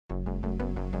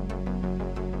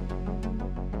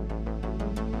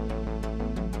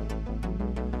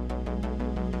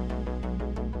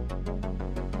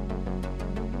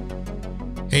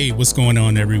Hey, what's going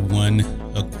on everyone?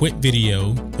 A quick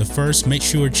video, but first make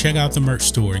sure to check out the merch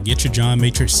store. Get your John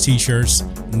Matrixx t-shirts.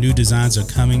 New designs are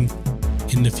coming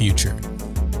in the future.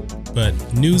 But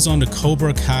news on the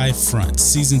Cobra Kai front.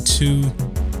 Season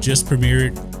 2 just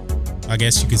premiered, I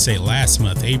guess you could say last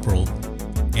month, April,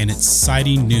 and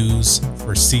exciting news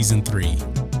for Season 3.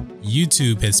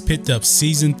 YouTube has picked up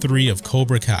Season 3 of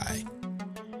Cobra Kai.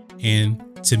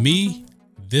 And to me,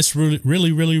 this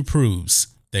really proves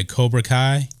that Cobra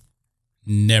Kai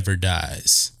never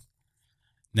dies.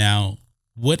 Now,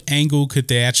 what angle could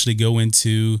they actually go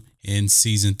into in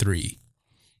Season 3?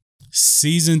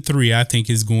 Season 3, I think,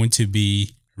 is going to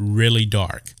be really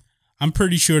dark. I'm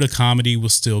pretty sure the comedy will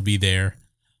still be there,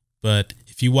 but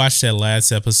if you watch that last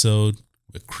episode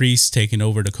with Kreese taking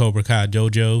over the Cobra Kai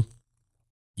dojo,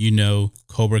 you know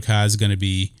Cobra Kai is going to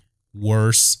be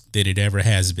worse than it ever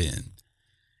has been.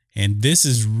 And this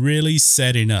is really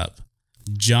setting up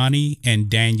Johnny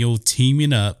and Daniel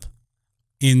teaming up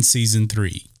in Season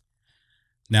 3.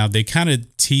 Now, they kind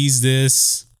of teased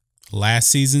this last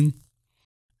season.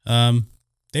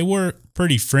 They were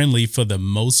pretty friendly for the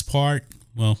most part.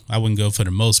 Well, I wouldn't go for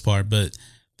the most part, but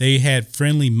they had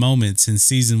friendly moments in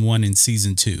Season 1 and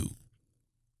Season 2.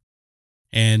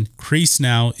 And Kreese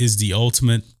now is the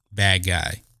ultimate bad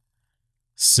guy.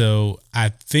 So I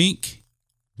think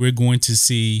we're going to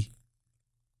see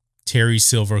Terry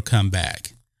Silver come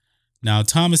back. Now,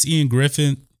 Thomas Ian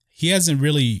Griffin, he hasn't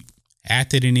really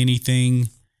acted in anything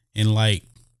in like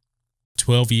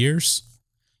 12 years.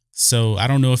 So I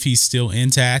don't know if he's still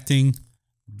into acting,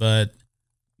 but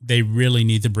they really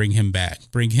need to bring him back.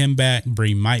 Bring him back,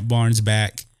 bring Mike Barnes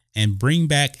back, and bring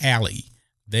back Allie.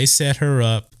 They set her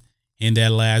up in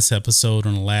that last episode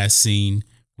on the last scene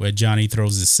where Johnny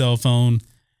throws his cell phone,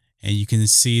 and you can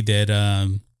see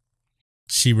that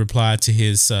she replied to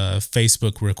his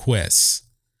Facebook requests.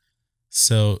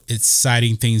 So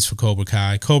exciting things for Cobra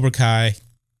Kai. Cobra Kai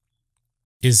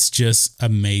is just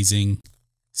amazing.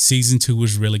 Season 2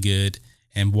 was really good.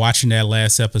 And watching that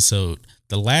last episode,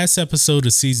 the last episode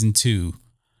of Season 2,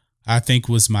 I think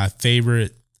was my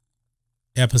favorite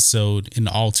episode in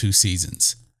all 2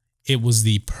 seasons. It was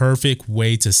the perfect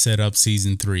way to set up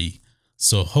Season 3.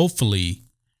 So hopefully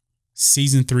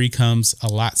Season 3 comes a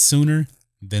lot sooner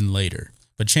than later.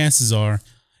 But chances are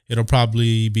it'll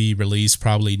probably be released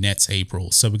probably next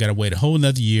April. So we got to wait a whole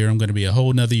nother year. I'm going to be a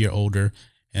whole nother year older,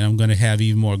 and I'm going to have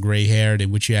even more gray hair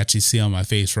than what you actually see on my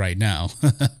face right now.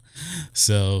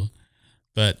 So,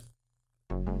 but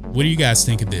what do you guys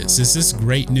think of this? Is this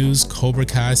great news? Cobra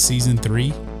Kai Season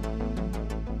 3?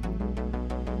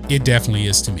 It definitely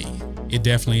is to me. It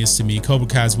definitely is to me. Cobra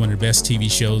Kai is one of the best TV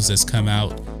shows that's come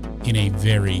out in a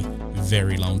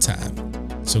very long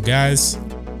time. So guys,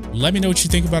 let me know what you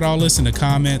think about all this in the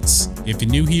comments. If you're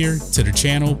new here to the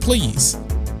channel, please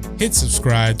hit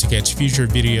subscribe to catch future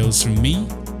videos from me,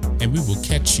 and we will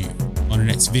catch you on the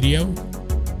next video.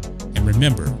 And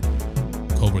remember,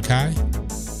 Cobra Kai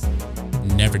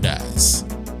never dies.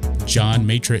 John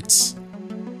Matrixx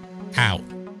out.